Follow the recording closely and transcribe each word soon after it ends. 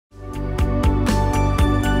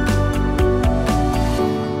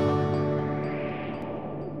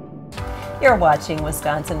You're watching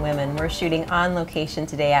Wisconsin Women. We're shooting on location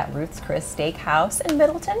today at Ruth's Chris Steakhouse in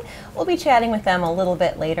Middleton. We'll be chatting with them a little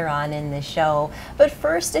bit later on in the show. But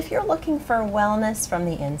first, if you're looking for wellness from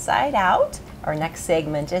the inside out, our next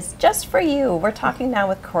segment is just for you. We're talking now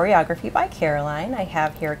with Choreography by Caroline. I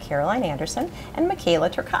have here Caroline Anderson and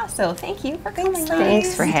Michaela Turcaso. Thank you for coming.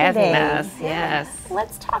 Thanks for having us. Yes.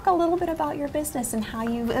 Let's talk a little bit about your business and how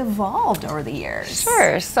you've evolved over the years.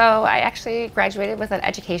 Sure. So I actually graduated with an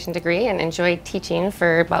education degree and enjoyed teaching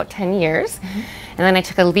for about 10 years. And then I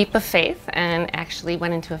took a leap of faith and actually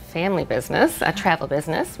went into a family business, a travel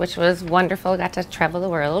business, which was wonderful. Got to travel the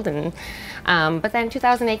world. And but then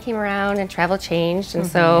 2008 came around and travel changed. And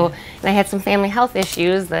so and I had some family health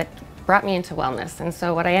issues that brought me into wellness. And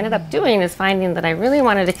so what I ended up doing is finding that I really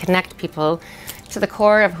wanted to connect people to the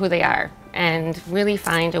core of who they are and really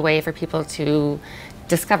find a way for people to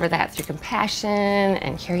discover that through compassion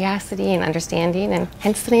and curiosity and understanding, and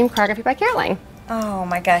hence the name Choreography by Caroline. Oh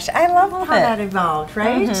my gosh, I love how that evolved,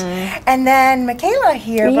 right? And then Michaela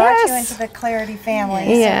here brought you into the Clarity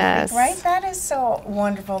family. Yes. Right? That is so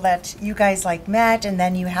wonderful that you guys like met, and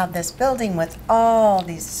then you have this building with all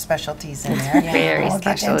these specialties in there. Very we'll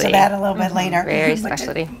specialty. get into that a little bit later. Very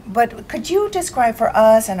specialty. But could you describe for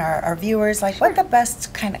us and our viewers like what the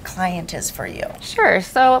best kind of client is for you? Sure.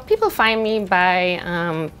 So people find me by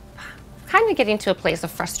kind of getting to a place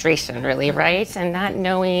of frustration, really, right? And not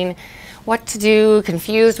knowing what to do,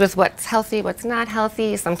 confused with what's healthy, what's not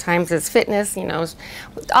healthy. Sometimes it's fitness, you know,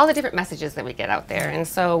 all the different messages that we get out there. And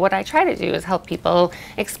so what I try to do is help people,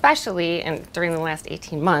 especially during the last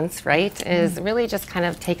 18 months, right, is really just kind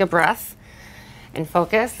of take a breath and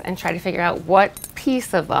focus and try to figure out what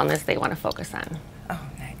piece of wellness they want to focus on. Oh,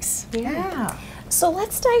 nice. Yeah. So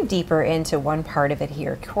let's dive deeper into one part of it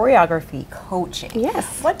here, choreography coaching.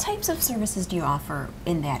 Yes. What types of services do you offer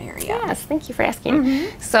in that area? Yes, thank you for asking.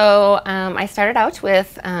 So I started out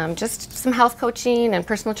with just some health coaching and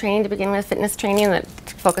personal training to begin with, fitness training that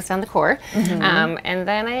focused on the core. And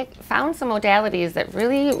then I found some modalities that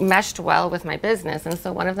really meshed well with my business. And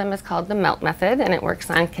so one of them is called the MELT method, and it works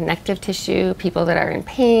on connective tissue, people that are in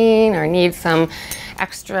pain or need some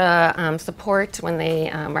extra support when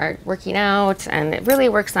they are working out. And it really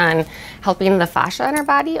works on helping the fascia in our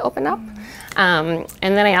body open up. And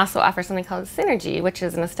then I also offer something called Synergie, which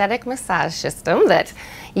is an aesthetic massage system that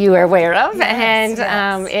you are aware of.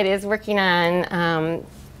 And it is working on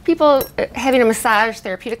people having a massage,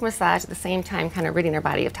 therapeutic massage, at the same time kind of ridding their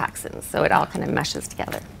body of toxins. So it all kind of meshes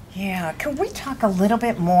together. Yeah, can we talk a little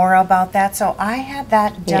bit more about that? So I had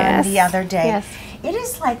that done the other day. It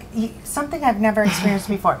is like something I've never experienced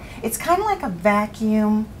before. It's kind of like a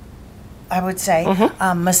vacuum, I would say,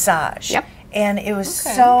 massage. And it was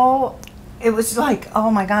so, it was like,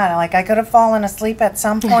 oh my God, like I could have fallen asleep at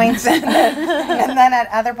some points and then at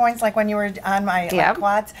other points, like when you were on my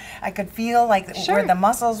quads, I could feel like where the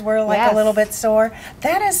muscles were like a little bit sore.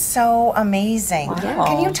 That is so amazing. Wow.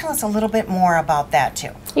 Can you tell us a little bit more about that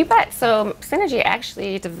too? You bet. So Synergie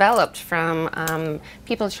actually developed from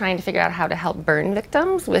people trying to figure out how to help burn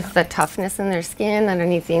victims with the toughness in their skin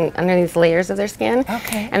underneath the layers of their skin.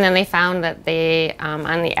 And then they found that they,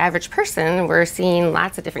 on the average person, were seeing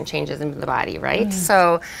lots of different changes in the body, right?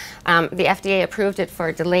 So the FDA approved it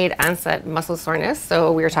for delayed onset muscle soreness.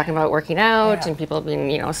 So we were talking about working out and people being,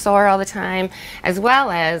 you know, sore all the time, as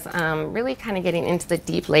well as really kind of getting into the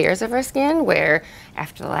deep layers of our skin, where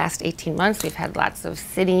after the last 18 months we've had lots of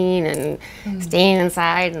sitting and staying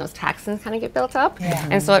inside, and those toxins kind of get built up.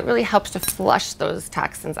 And so it really helps to flush those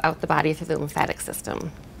toxins out the body through the lymphatic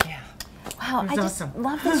system. Wow, I just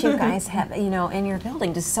love that you guys have, you know, in your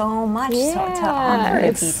building just so much to offer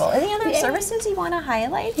to people. Any other services you want to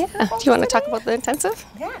highlight? Do you want to talk about the intensive?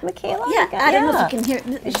 Michaela? I don't know if you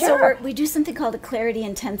can hear. So we do something called a Clarity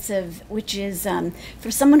Intensive, which is for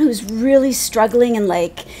someone who's really struggling and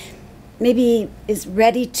like maybe is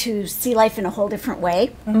ready to see life in a whole different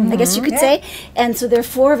way, I guess you could say. And so there are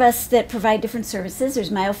 4 of us that provide different services.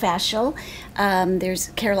 There's myofascial. There's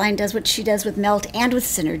Caroline does what she does with MELT and with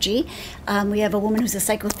Synergie. We have a woman who's a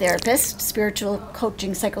psychotherapist, spiritual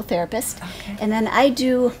coaching psychotherapist. And then I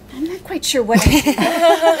do, I'm not quite sure what I do.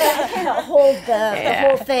 I kind of hold the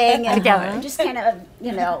whole thing and just kind of,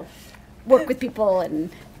 you know, work with people,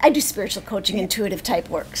 and I do spiritual coaching, intuitive type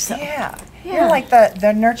work. So. You're like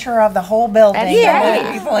the nurturer of the whole building.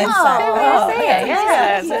 That's People inside.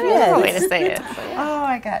 That's a way to say it. Oh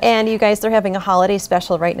my gosh. And you guys, they're having a holiday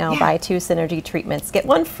special right now. Buy 2 Synergie Treatments, get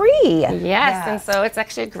 1 free. Yes, and so it's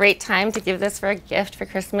actually a great time to give this for a gift for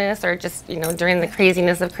Christmas, or just, you know, during the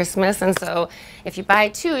craziness of Christmas. And so if you buy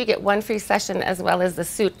 2, you get 1 free session, as well as the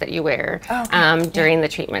suit that you wear during the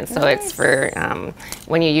treatment. So it's for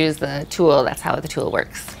when you use the tool, that's how the tool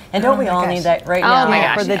works. And don't we all need that right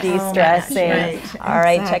now for the de-stressing? Right. All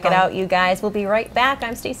right, check it out, you guys. We'll be right back.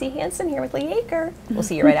 I'm Stacey Hansen here with Lee Aker. We'll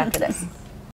see you right after this.